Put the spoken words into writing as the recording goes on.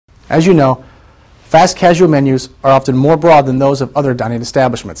As you know, fast casual menus are often more broad than those of other dining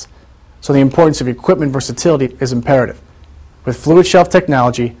establishments, so the importance of equipment versatility is imperative. With fluid shelf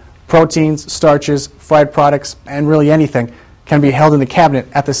technology, proteins, starches, fried products, and really anything can be held in the cabinet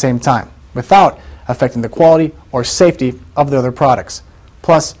at the same time, without affecting the quality or safety of the other products.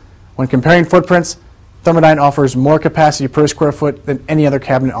 Plus, when comparing footprints, Thermodyne offers more capacity per square foot than any other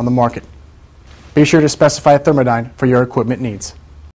cabinet on the market. Be sure to specify Thermodyne for your equipment needs.